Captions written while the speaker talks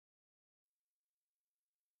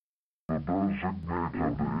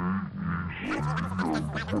Weapons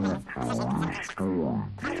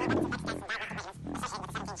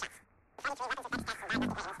effects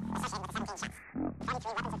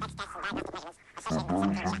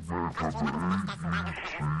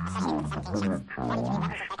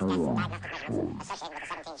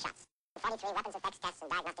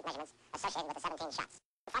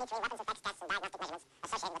tests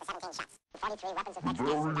and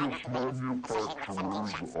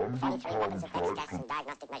diagnostic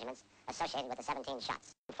measurements associated with the 17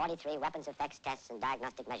 shots. 43 weapons effects tests and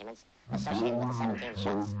diagnostic measurements associated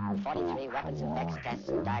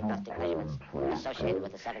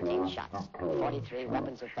with the 17 shots. 43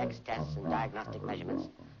 weapons effects tests and diagnostic measurements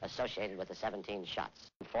associated with the 17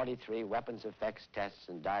 shots. 43 weapons effects tests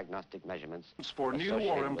and diagnostic measurements for new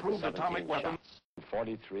or improved atomic weapons.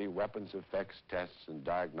 43 weapons effects tests and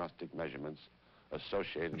diagnostic measurements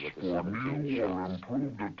associated with the 17 shots.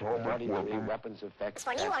 43 weapons effects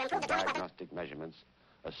tests and diagnostic measurements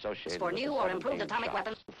associated for new or improved atomic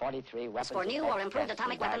weapons. 43 weapons for new or improved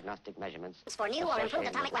atomic weapons. Diagnostic measurements for new or improved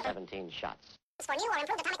atomic weapons. 17 shots. For new or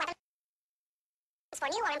improved atomic weapons. For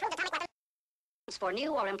new or improved atomic weapons. For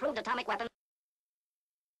new or improved atomic weapons.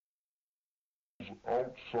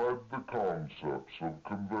 Outside the concepts of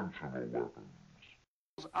conventional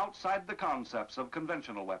weapons. Outside the concepts of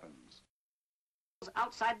conventional weapons.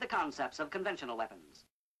 Outside the concepts of conventional weapons.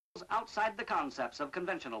 Outside the concepts of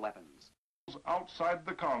conventional weapons. Outside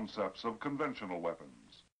the concepts of conventional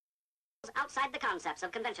weapons. Outside the concepts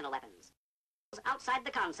of conventional weapons. Outside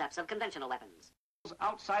the concepts of conventional weapons.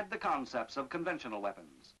 Outside the concepts of conventional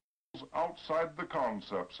weapons. Outside the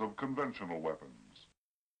concepts of conventional weapons.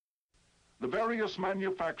 The various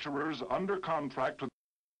manufacturers under contract to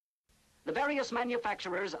the various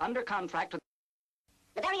manufacturers under contract to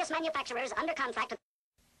the various manufacturers under contract to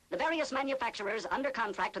the various manufacturers under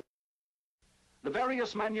contract to the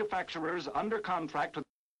various manufacturers under contract to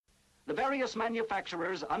the various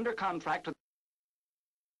manufacturers under contract to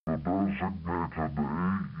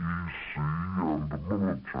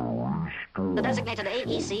the designated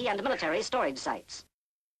AEC and military storage sites.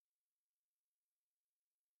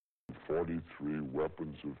 43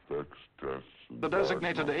 weapons effects tests. The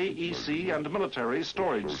designated AEC and military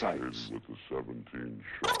storage sites. With the 17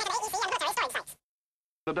 shots.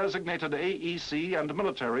 The designated AEC and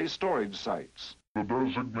military storage sites. The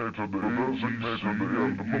designated AEC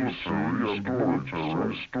and military storage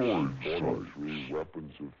sites. 43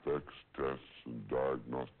 weapons effects tests and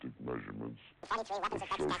diagnostic measurements.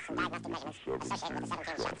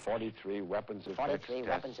 43 weapons effects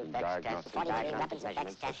tests and diagnostic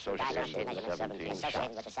measurements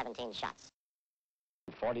associated with the 17 shots.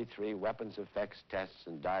 43 weapons effects tests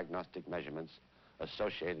and diagnostic measurements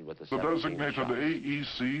associated with the 17 shots. The designated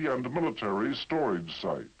AEC and military storage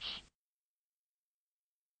sites.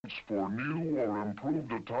 For new or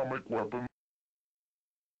improved atomic weapons.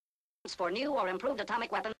 For new or improved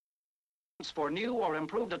atomic weapons. For new or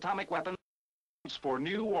improved atomic weapons. For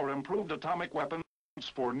new or improved atomic weapons.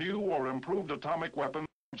 For new or improved atomic weapons.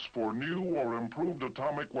 For new or improved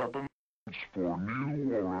atomic weapons. For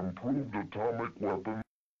new or improved atomic weapons.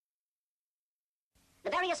 The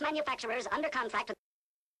various manufacturers under contract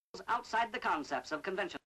outside the concepts of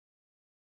conventional